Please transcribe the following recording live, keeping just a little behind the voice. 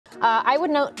I would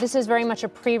note this is very much a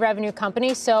pre-revenue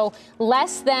company, so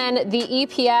less than the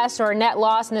EPS or net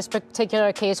loss in this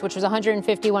particular case, which was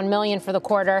 $151 million for the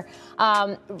quarter.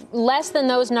 Less than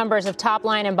those numbers of top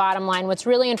line and bottom line. What's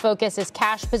really in focus is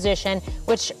cash position,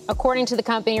 which, according to the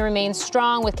company, remains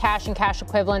strong with cash and cash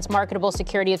equivalents, marketable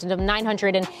securities of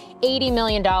 $980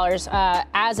 million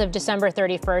as of December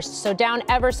 31st, so down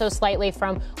ever so slightly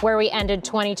from where we ended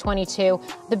 2022.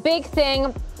 The big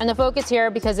thing and the focus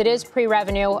here, because it is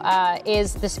pre-revenue,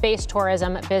 is the space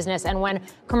tourism business and when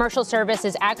commercial service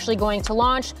is actually going to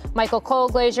launch. Michael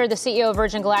Colglazier, the CEO of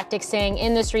Virgin Galactic, saying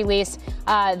in this release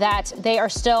that they are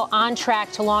still on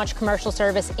track to launch commercial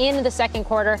service in the second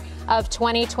quarter of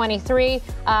 2023,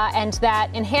 and that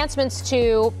enhancements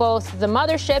to both the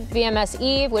mothership, VMS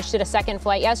Eve, which did a second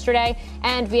flight yesterday,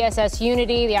 and VSS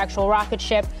Unity, the actual rocket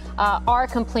ship, are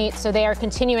complete. So they are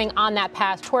continuing on that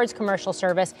path towards commercial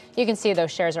service. You can see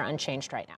those shares are unchanged right now.